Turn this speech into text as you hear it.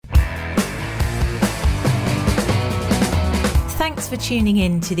Thanks for tuning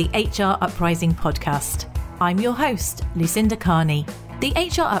in to the HR Uprising podcast. I'm your host, Lucinda Carney. The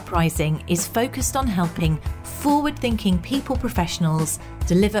HR Uprising is focused on helping forward-thinking people professionals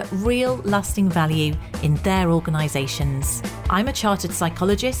deliver real lasting value in their organisations. I'm a chartered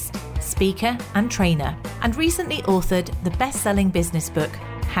psychologist, speaker and trainer, and recently authored the best-selling business book,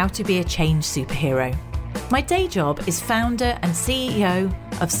 How to Be a Change Superhero. My day job is founder and CEO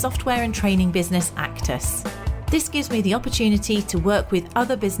of software and training business Actus. This gives me the opportunity to work with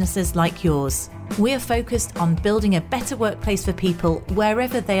other businesses like yours. We are focused on building a better workplace for people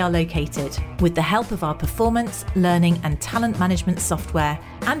wherever they are located, with the help of our performance, learning and talent management software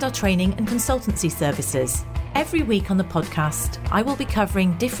and our training and consultancy services. Every week on the podcast, I will be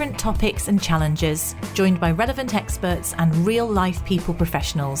covering different topics and challenges, joined by relevant experts and real-life people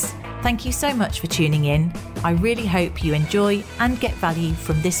professionals. Thank you so much for tuning in. I really hope you enjoy and get value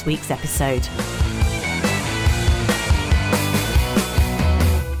from this week's episode.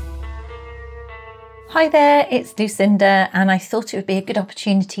 Hi there, it's Lucinda, and I thought it would be a good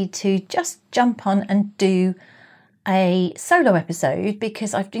opportunity to just jump on and do a solo episode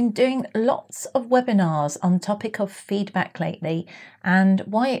because I've been doing lots of webinars on the topic of feedback lately and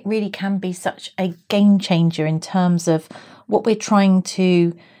why it really can be such a game changer in terms of what we're trying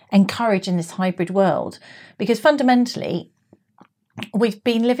to encourage in this hybrid world. Because fundamentally, we've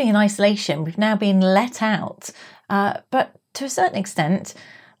been living in isolation, we've now been let out, but to a certain extent,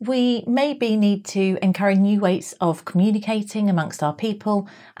 we maybe need to encourage new ways of communicating amongst our people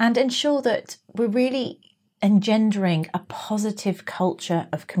and ensure that we're really engendering a positive culture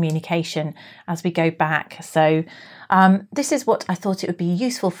of communication as we go back. So this is what I thought it would be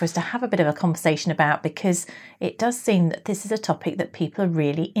useful for us to have a bit of a conversation about, because it does seem that this is a topic that people are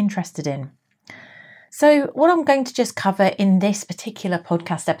really interested in. So what I'm going to just cover in this particular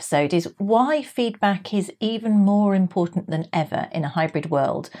podcast episode is why feedback is even more important than ever in a hybrid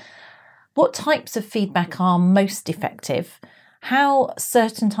world. What types of feedback are most effective? How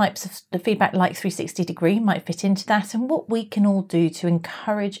certain types of the feedback like 360 degree might fit into that, and what we can all do to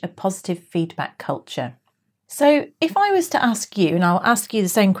encourage a positive feedback culture. So if I was to ask you, and I'll ask you the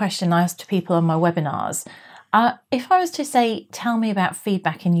same question I ask to people on my webinars, if I was to say, tell me about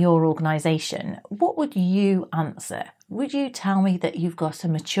feedback in your organisation, what would you answer? Would you tell me that you've got a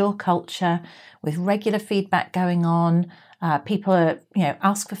mature culture with regular feedback going on? People are,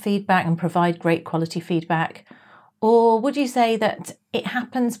 ask for feedback and provide great quality feedback. Or would you say that it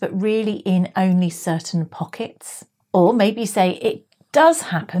happens, but really in only certain pockets? Or maybe say it does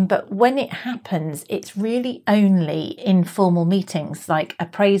happen, but when it happens, it's really only in formal meetings like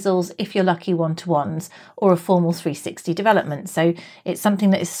appraisals, if you're lucky, one-to-ones, or a formal 360 development. So it's something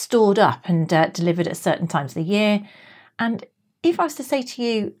that is stored up and delivered at certain times of the year. And if I was to say to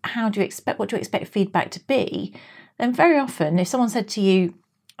you, what do you expect feedback to be? Then very often, if someone said to you,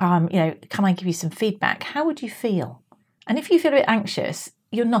 can I give you some feedback? How would you feel? And if you feel a bit anxious,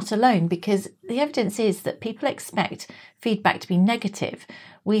 you're not alone, because the evidence is that people expect feedback to be negative.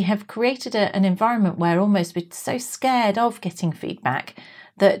 We have created an environment where almost we're so scared of getting feedback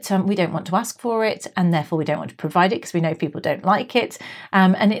that we don't want to ask for it, and therefore we don't want to provide it because we know people don't like it.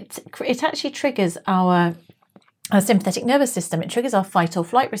 And it actually triggers our sympathetic nervous system. It triggers our fight or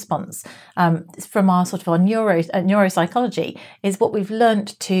flight response from our neuropsychology is what we've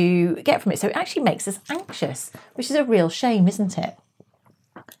learned to get from it. So it actually makes us anxious, which is a real shame, isn't it?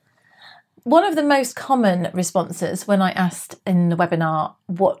 One of the most common responses when I asked in the webinar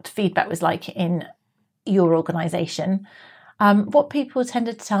what feedback was like in your organisation, what people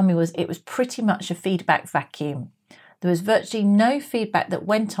tended to tell me was it was pretty much a feedback vacuum. There was virtually no feedback that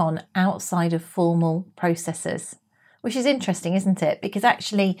went on outside of formal processes, which is interesting, isn't it? Because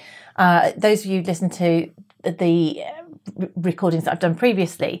actually, those of you who listen to the recordings that I've done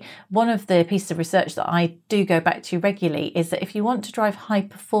previously, one of the pieces of research that I do go back to regularly is that if you want to drive high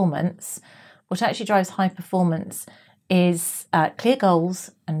performance, what actually drives high performance is clear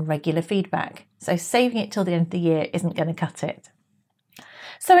goals and regular feedback. So saving it till the end of the year isn't going to cut it.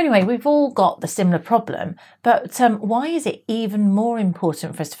 So anyway, we've all got the similar problem, but why is it even more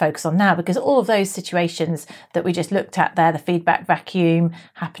important for us to focus on now? Because all of those situations that we just looked at there, the feedback vacuum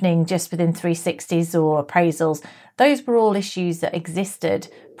happening just within 360s or appraisals, those were all issues that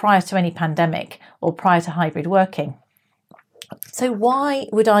existed prior to any pandemic or prior to hybrid working. So why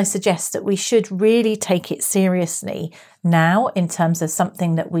would I suggest that we should really take it seriously now in terms of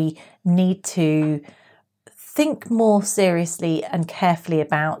something that we need to think more seriously and carefully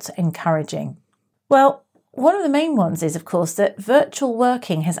about encouraging? Well, One of the main ones is, of course, that virtual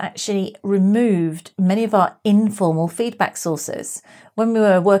working has actually removed many of our informal feedback sources. When we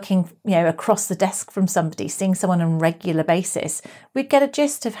were working, across the desk from somebody, seeing someone on a regular basis, we'd get a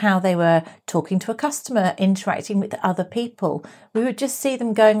gist of how they were talking to a customer, interacting with other people. We would just see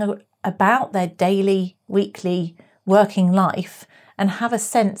them going about their daily, weekly working life and have a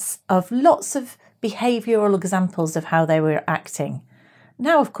sense of lots of behavioural examples of how they were acting.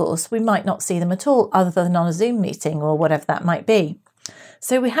 Now, of course, we might not see them at all other than on a Zoom meeting or whatever that might be.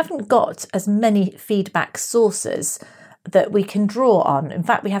 So we haven't got as many feedback sources that we can draw on. In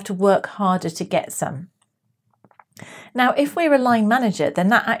fact, we have to work harder to get some. Now, if we're a line manager, then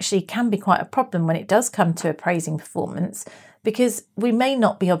that actually can be quite a problem when it does come to appraising performance, because we may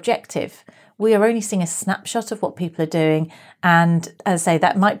not be objective. We are only seeing a snapshot of what people are doing. And as I say,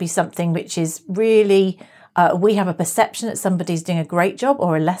 that might be something which is really... we have a perception that somebody's doing a great job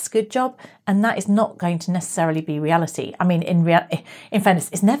or a less good job, and that is not going to necessarily be reality. I mean, in fairness,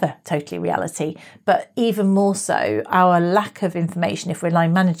 it's never totally reality, but even more so, our lack of information, if we're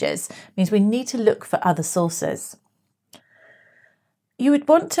line managers, means we need to look for other sources. You would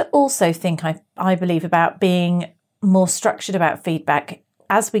want to also think, I believe, about being more structured about feedback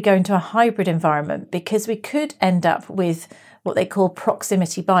as we go into a hybrid environment, because we could end up with what they call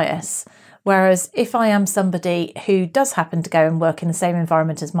proximity bias. Whereas if I am somebody who does happen to go and work in the same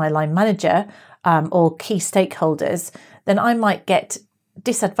environment as my line manager or key stakeholders, then I might get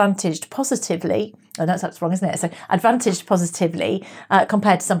disadvantaged positively. Oh, no, that's wrong, isn't it? So advantaged positively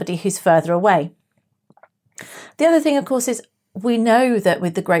compared to somebody who's further away. The other thing, of course, is we know that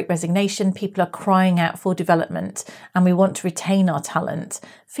with the Great Resignation, people are crying out for development and we want to retain our talent.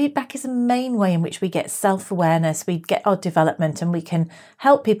 Feedback is a main way in which we get self-awareness, we get our development, and we can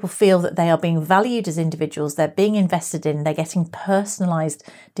help people feel that they are being valued as individuals, they're being invested in, they're getting personalised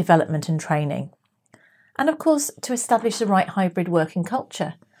development and training. And of course, to establish the right hybrid working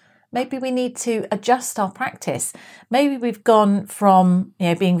culture. Maybe we need to adjust our practice. Maybe we've gone from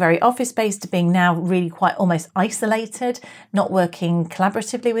being very office-based to being now really quite almost isolated, not working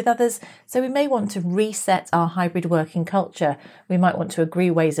collaboratively with others. So we may want to reset our hybrid working culture. We might want to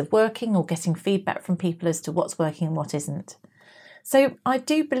agree ways of working or getting feedback from people as to what's working and what isn't. So I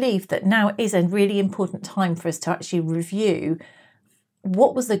do believe that now is a really important time for us to actually review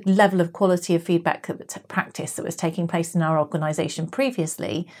what was the level of quality of feedback practice that was taking place in our organisation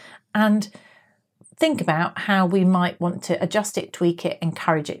previously, and think about how we might want to adjust it, tweak it,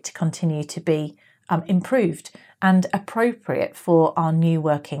 encourage it to continue to be improved and appropriate for our new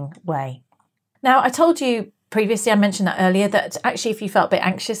working way. Now, I told you previously, I mentioned that earlier, that actually if you felt a bit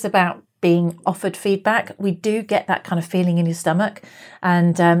anxious about being offered feedback, we do get that kind of feeling in your stomach,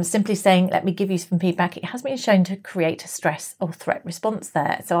 and simply saying, let me give you some feedback, it has been shown to create a stress or threat response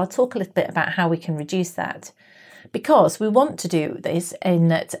there. So I'll talk a little bit about how we can reduce that, because we want to do this in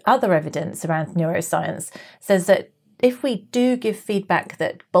that other evidence around neuroscience says that if we do give feedback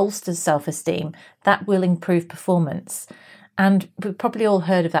that bolsters self-esteem, that will improve performance. And we've probably all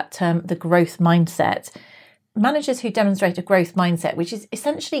heard of that term, the growth mindset. Managers who demonstrate a growth mindset, which is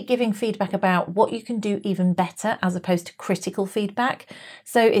essentially giving feedback about what you can do even better as opposed to critical feedback.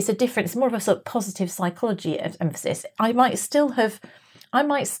 So it's a different, it's more of a sort of positive psychology emphasis. I might still have,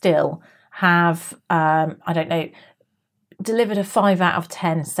 delivered a 5 out of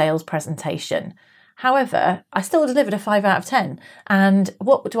 10 sales presentation. However, I still delivered a 5 out of 10. And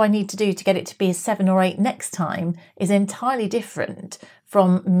what do I need to do to get it to be a 7 or 8 next time is entirely different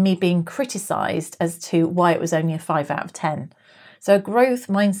from me being criticised as to why it was only a 5 out of 10. So a growth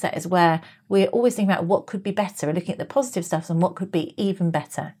mindset is where we're always thinking about what could be better. We're looking at the positive stuff and what could be even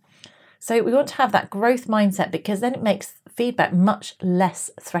better. So we want to have that growth mindset, because then it makes feedback much less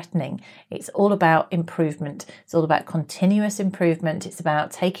threatening. It's all about improvement. It's all about continuous improvement. It's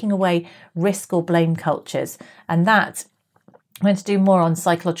about taking away risk or blame cultures. And that, I'm going to do more on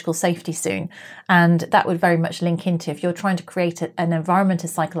psychological safety soon. And that would very much link into, if you're trying to create an environment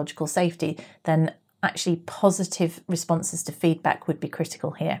of psychological safety, then actually positive responses to feedback would be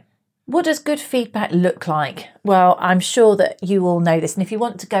critical here. What does good feedback look like? Well, I'm sure that you all know this. And if you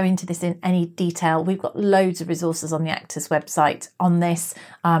want to go into this in any detail, we've got loads of resources on the Actors website on this.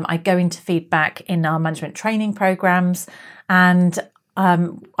 I go into feedback in our management training programs, and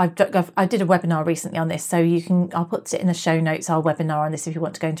I did a webinar recently on this. So I'll put it in the show notes, our webinar on this, if you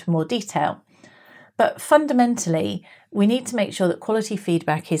want to go into more detail. But fundamentally, we need to make sure that quality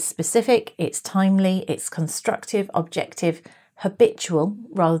feedback is specific, it's timely, it's constructive, objective, habitual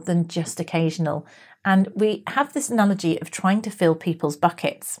rather than just occasional. And we have this analogy of trying to fill people's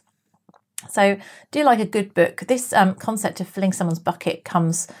buckets. So do like a good book. This concept of filling someone's bucket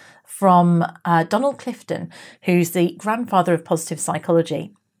comes from Donald Clifton, who's the grandfather of positive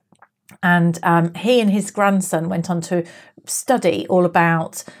psychology. And he and his grandson went on to study all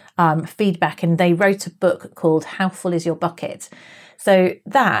about feedback, and they wrote a book called How Full Is Your Bucket? So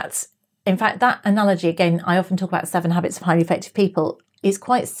that, in fact, that analogy, again, I often talk about 7 Habits of Highly Effective People, is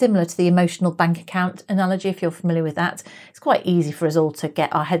quite similar to the emotional bank account analogy, if you're familiar with that. It's quite easy for us all to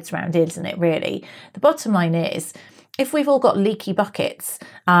get our heads around, isn't it, really? The bottom line is, if we've all got leaky buckets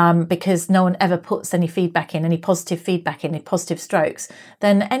because no one ever puts any feedback in, any positive feedback in, any positive strokes,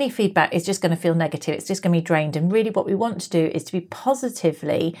 then any feedback is just going to feel negative. It's just going to be drained. And really what we want to do is to be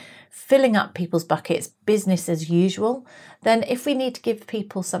positively filling up people's buckets, business as usual. Then if we need to give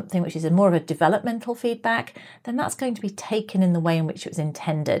people something which is more of a developmental feedback, then that's going to be taken in the way in which it was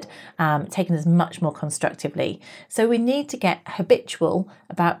intended, taken as much more constructively. So we need to get habitual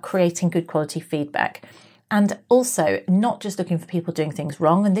about creating good quality feedback. And also not just looking for people doing things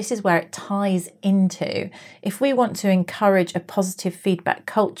wrong. And this is where it ties into, if we want to encourage a positive feedback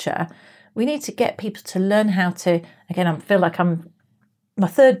culture, we need to get people to learn how to, again, I feel like my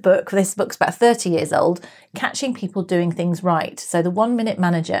third book, this book's about 30 years old, catching people doing things right. So the 1 Minute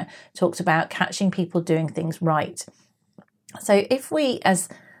Manager talks about catching people doing things right. So if we as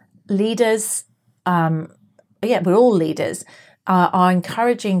leaders, we're all leaders, are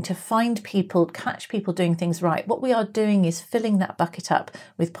encouraging to find people, catch people doing things right, what we are doing is filling that bucket up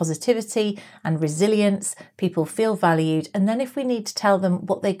with positivity and resilience. People feel valued. And then if we need to tell them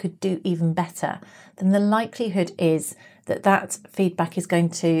what they could do even better, then the likelihood is that that feedback is going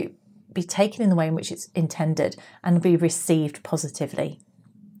to be taken in the way in which it's intended and be received positively.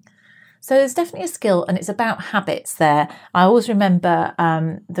 So there's definitely a skill, and it's about habits there. I always remember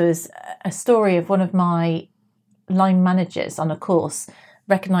there was a story of one of my line managers on a course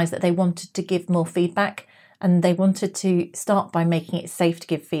recognised that they wanted to give more feedback, and they wanted to start by making it safe to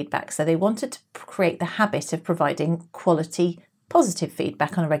give feedback. So they wanted to create the habit of providing quality, positive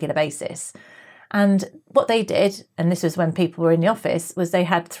feedback on a regular basis. And what they did, and this was when people were in the office, was they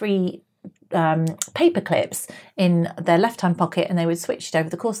had 3 paper clips in their left-hand pocket, and they would switch it over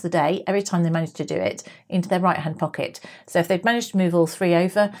the course of the day, every time they managed to do it, into their right-hand pocket. So if they'd managed to move all 3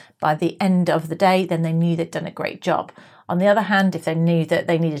 over by the end of the day, then they knew they'd done a great job. On the other hand, if they knew that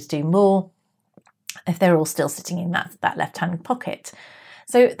they needed to do more, if they're all still sitting in that left-hand pocket.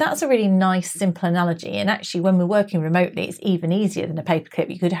 So that's a really nice, simple analogy. And actually, when we're working remotely, it's even easier than a paperclip.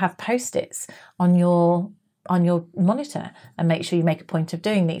 You could have Post-its on your monitor and make sure you make a point of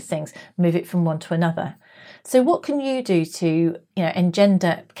doing these things, move it from one to another. So what can you do to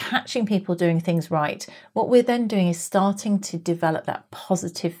engender catching people doing things right? What we're then doing is starting to develop that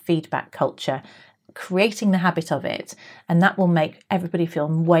positive feedback culture, creating the habit of it, and that will make everybody feel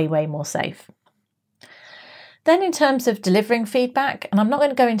way, way more safe. Then in terms of delivering feedback, and I'm not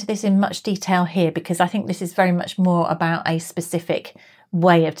going to go into this in much detail here because I think this is very much more about a specific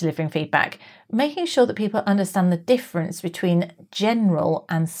way of delivering feedback, making sure that people understand the difference between general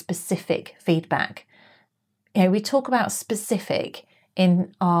and specific feedback. We talk about specific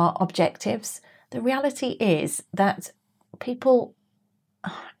in our objectives. The reality is that people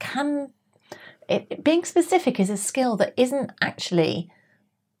being specific is a skill that isn't actually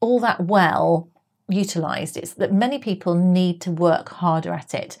all that well utilised. It's that many people need to work harder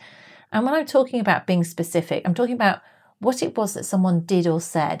at it. And when I'm talking about being specific, I'm talking about what it was that someone did or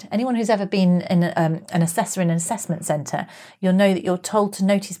said. Anyone who's ever been in an assessor in an assessment centre, you'll know that you're told to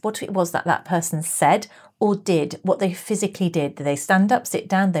notice what it was that that person said or did, what they physically did. Did they stand up, sit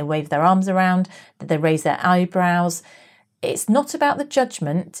down, they wave their arms around, did they raise their eyebrows? It's not about the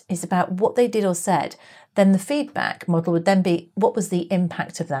judgment, it's about what they did or said. Then the feedback model would then be, what was the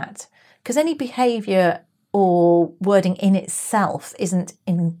impact of that? Because any behaviour or wording in itself isn't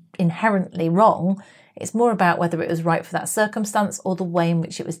inherently wrong. It's more about whether it was right for that circumstance or the way in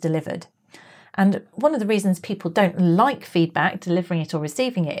which it was delivered. And one of the reasons people don't like feedback, delivering it or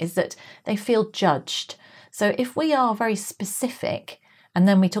receiving it, is that they feel judged. So if we are very specific and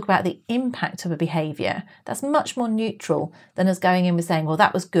then we talk about the impact of a behaviour, that's much more neutral than us going in with saying, well,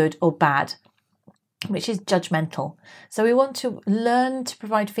 that was good or bad, which is judgmental. So we want to learn to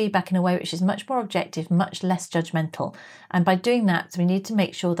provide feedback in a way which is much more objective, much less judgmental. And by doing that, we need to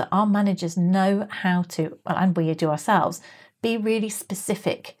make sure that our managers know how to, and we do ourselves, be really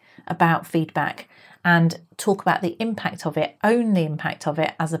specific about feedback and talk about the impact of it, own the impact of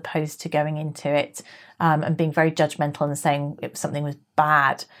it, as opposed to going into it and being very judgmental and saying something was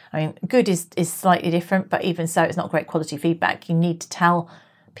bad. I mean, good is slightly different, but even so, it's not great quality feedback. You need to tell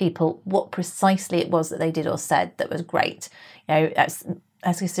people what precisely it was that they did or said that was great. Let's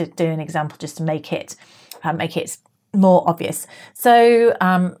just do an example just to make it more obvious. So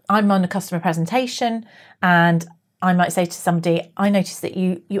I'm on a customer presentation and I might say to somebody, I noticed that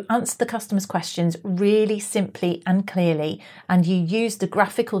you answer the customer's questions really simply and clearly, and you use the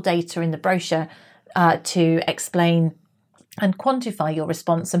graphical data in the brochure to explain and quantify your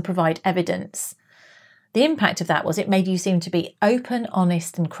response and provide evidence. The impact of that was it made you seem to be open,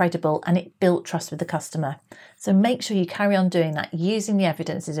 honest and credible, and it built trust with the customer. So make sure you carry on doing that. Using the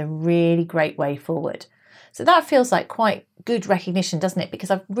evidence is a really great way forward. So that feels like quite good recognition, doesn't it? Because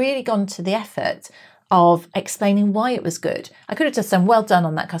I've really gone to the effort of explaining why it was good. I could have just done well done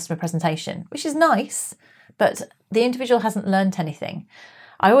on that customer presentation, which is nice, but the individual hasn't learnt anything.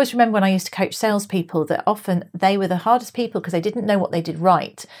 I always remember when I used to coach salespeople that often they were the hardest people because they didn't know what they did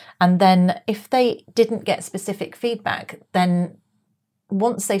right. And then if they didn't get specific feedback, then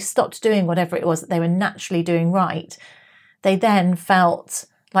once they stopped doing whatever it was that they were naturally doing right, they then felt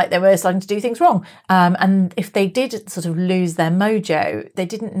like they were starting to do things wrong. And if they did sort of lose their mojo, they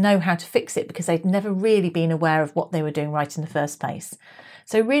didn't know how to fix it because they'd never really been aware of what they were doing right in the first place.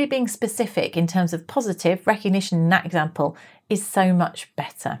 So really being specific in terms of positive recognition in that example is so much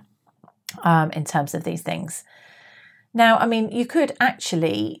better in terms of these things. Now, I mean, you could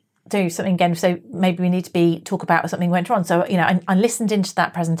actually do something again. So maybe we need to talk about something went wrong. So, I listened into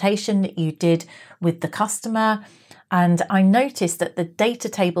that presentation that you did with the customer, and I noticed that the data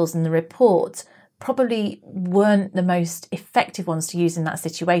tables in the report probably weren't the most effective ones to use in that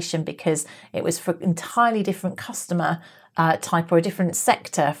situation because it was for an entirely different customer type or a different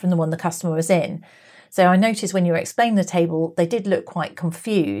sector from the one the customer was in. So I noticed when you were explaining the table, they did look quite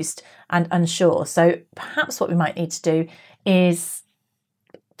confused and unsure. So perhaps what we might need to do is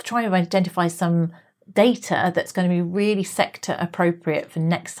try to identify some data that's going to be really sector appropriate for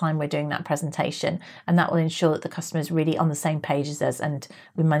next time we're doing that presentation. And that will ensure that the customer is really on the same page as us and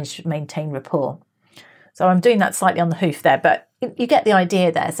we manage to maintain rapport. So I'm doing that slightly on the hoof there, but you get the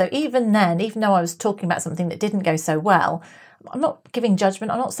idea there. So even then, even though I was talking about something that didn't go so well, I'm not giving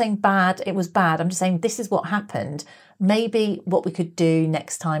judgment. I'm not saying bad, it was bad. I'm just saying this is what happened. Maybe what we could do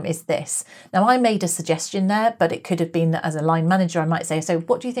next time is this. Now, I made a suggestion there, but it could have been that as a line manager, I might say, so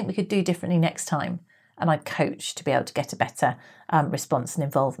what do you think we could do differently next time? And I'd coach to be able to get a better response and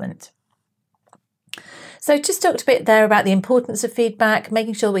involvement. So just talked a bit there about the importance of feedback,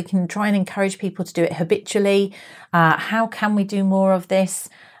 making sure we can try and encourage people to do it habitually. How can we do more of this?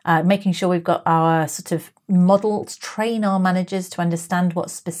 Making sure we've got our sort of models, train our managers to understand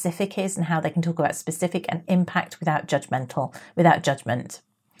what specific is and how they can talk about specific and impact without judgment.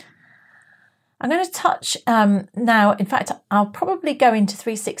 I'm going to touch now. In fact, I'll probably go into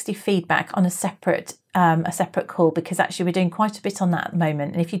 360 feedback on a separate call because actually we're doing quite a bit on that at the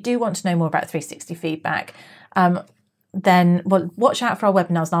moment. And if you do want to know more about 360 feedback, then watch out for our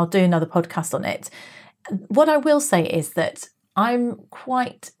webinars and I'll do another podcast on it. What I will say is that I'm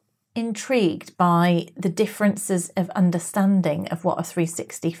quite intrigued by the differences of understanding of what a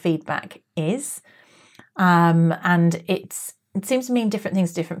 360 feedback is. And it seems to mean different things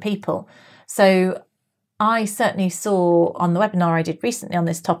to different people. So I certainly saw on the webinar I did recently on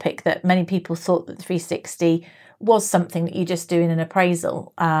this topic that many people thought that 360 was something that you just do in an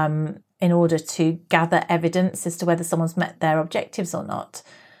appraisal in order to gather evidence as to whether someone's met their objectives or not.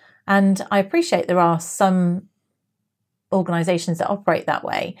 And I appreciate there are some organisations that operate that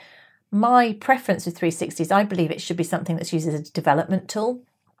way. My preference with 360 is I believe it should be something that's used as a development tool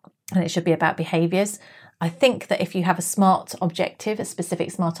and it should be about behaviours. I think that if you have a smart objective, a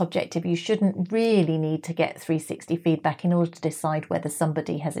specific smart objective, you shouldn't really need to get 360 feedback in order to decide whether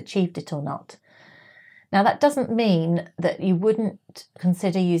somebody has achieved it or not. Now, that doesn't mean that you wouldn't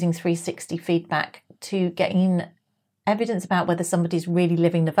consider using 360 feedback to gain evidence about whether somebody's really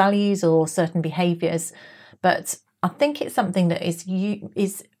living the values or certain behaviours, but I think it's something that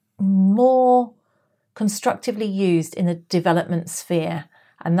is more constructively used in the development sphere.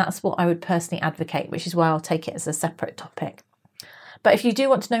 And that's what I would personally advocate, which is why I'll take it as a separate topic. But if you do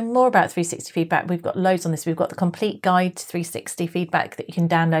want to know more about 360 feedback, we've got loads on this. We've got the complete guide to 360 feedback that you can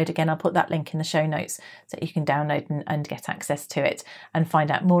download. Again, I'll put that link in the show notes so you can download and get access to it and find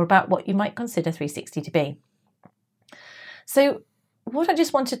out more about what you might consider 360 to be. So what I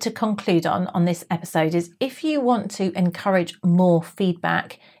just wanted to conclude on this episode is if you want to encourage more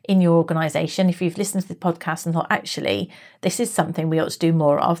feedback in your organisation, if you've listened to the podcast and thought, actually, this is something we ought to do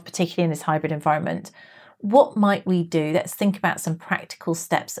more of, particularly in this hybrid environment, what might we do? Let's think about some practical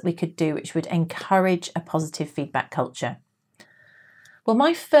steps that we could do which would encourage a positive feedback culture. Well,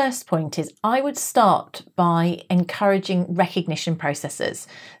 my first point is I would start by encouraging recognition processes.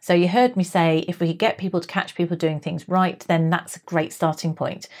 So you heard me say if we could get people to catch people doing things right, then that's a great starting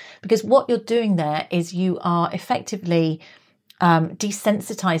point. Because what you're doing there is you are effectively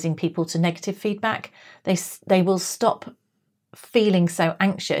desensitizing people to negative feedback. They will stop feeling so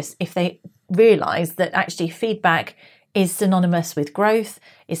anxious if they realize that actually feedback is synonymous with growth,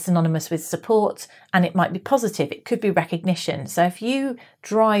 is synonymous with support, and it might be positive. It could be recognition. So if you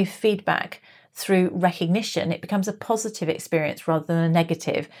drive feedback through recognition, it becomes a positive experience rather than a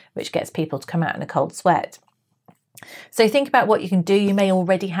negative, which gets people to come out in a cold sweat. So think about what you can do. You may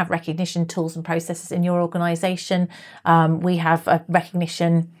already have recognition tools and processes in your organisation. We have a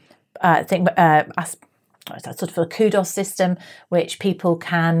recognition sort of a kudos system, which people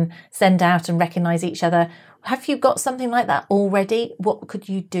can send out and recognise each other. Have you got something like that already? What could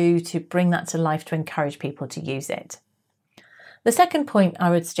you do to bring that to life to encourage people to use it? The second point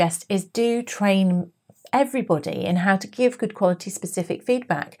I would suggest is do train everybody in how to give good quality specific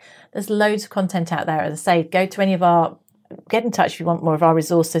feedback. There's loads of content out there. As I say, get in touch if you want more of our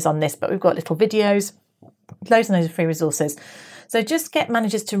resources on this, but we've got little videos, loads and loads of free resources. So just get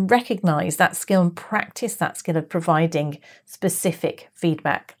managers to recognise that skill and practice that skill of providing specific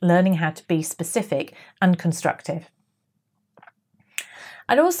feedback, learning how to be specific and constructive.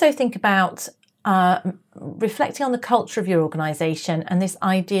 I'd also think about reflecting on the culture of your organisation and this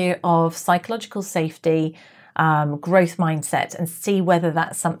idea of psychological safety, growth mindset, and see whether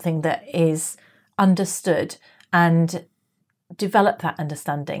that's something that is understood, and develop that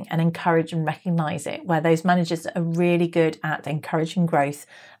understanding and encourage and recognise it, where those managers are really good at encouraging growth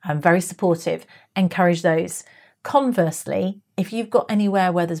and very supportive, encourage those. Conversely, if you've got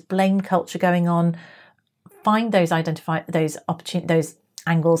anywhere where there's blame culture going on, find those, identify those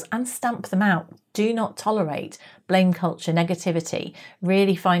angles and stamp them out. Do not tolerate blame culture, negativity.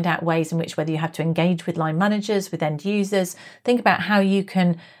 Really find out ways in which, whether you have to engage with line managers, with end users, think about how you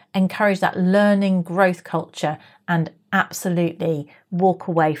can encourage that learning growth culture and absolutely walk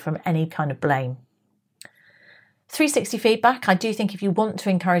away from any kind of blame. 360 feedback. I do think if you want to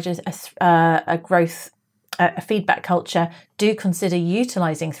encourage a feedback culture, do consider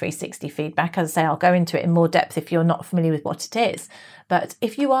utilising 360 feedback. As I say, I'll go into it in more depth if you're not familiar with what it is. But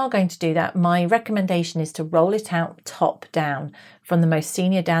if you are going to do that, my recommendation is to roll it out top down, from the most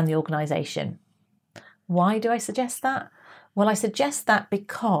senior down the organisation. Why do I suggest that? Well, I suggest that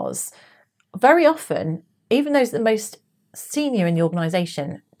because very often, even those the most senior in the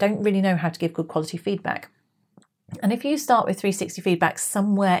organisation don't really know how to give good quality feedback. And if you start with 360 feedback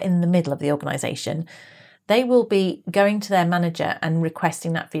somewhere in the middle of the organisation, they will be going to their manager and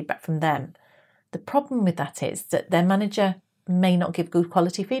requesting that feedback from them. The problem with that is that their manager may not give good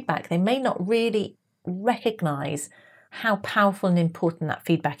quality feedback. They may not really recognise how powerful and important that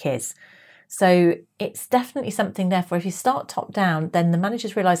feedback is. So it's definitely something, therefore, if you start top down, then the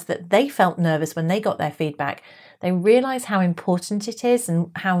managers realise that they felt nervous when they got their feedback. They realise how important it is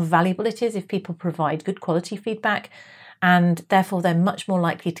and how valuable it is if people provide good quality feedback. And therefore, they're much more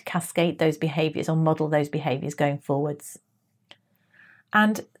likely to cascade those behaviours or model those behaviours going forwards.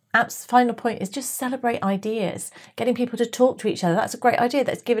 And final point is just celebrate ideas, getting people to talk to each other. That's a great idea.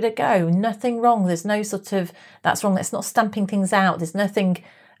 Let's give it a go. Nothing wrong. There's no sort of, that's wrong. Let's not stamping things out. There's nothing.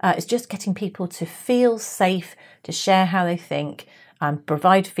 It's just getting people to feel safe, to share how they think,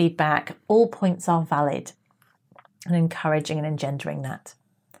 provide feedback. All points are valid, and encouraging and engendering that.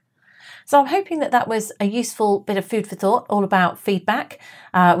 So I'm hoping that was a useful bit of food for thought, all about feedback.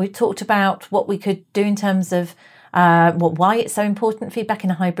 We've talked about what we could do in terms of why it's so important, feedback in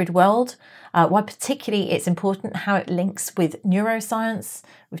a hybrid world, why particularly it's important, how it links with neuroscience.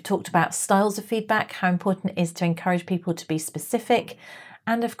 We've talked about styles of feedback, how important it is to encourage people to be specific.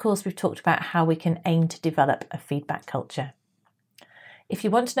 And of course, we've talked about how we can aim to develop a feedback culture. If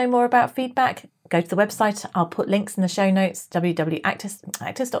you want to know more about feedback, go to the website. I'll put links in the show notes,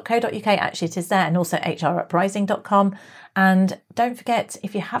 www.actus.co.uk. Actually, it is there, and also hruprising.com. And don't forget,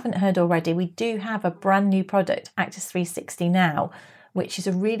 if you haven't heard already, we do have a brand new product, Actus 360 Now, which is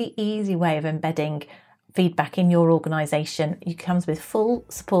a really easy way of embedding feedback in your organisation. It comes with full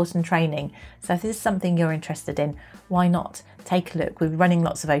support and training. So if this is something you're interested in, why not take a look? We're running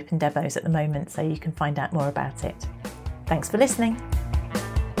lots of open demos at the moment, so you can find out more about it. Thanks for listening.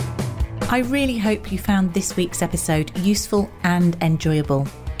 I really hope you found this week's episode useful and enjoyable.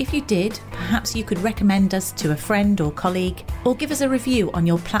 If you did, perhaps you could recommend us to a friend or colleague, or give us a review on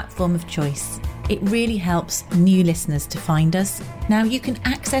your platform of choice. It really helps new listeners to find us. Now, you can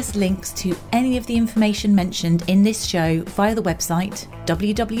access links to any of the information mentioned in this show via the website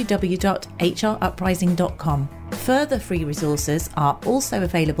www.hruprising.com. Further free resources are also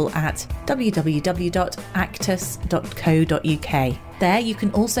available at www.actus.co.uk. There you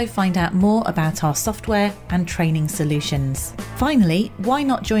can also find out more about our software and training solutions. Finally, why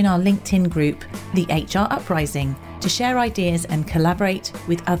not join our LinkedIn group, The HR Uprising, to share ideas and collaborate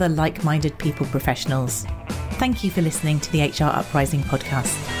with other like-minded people professionals. Thank you for listening to the HR Uprising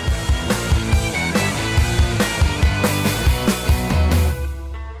podcast.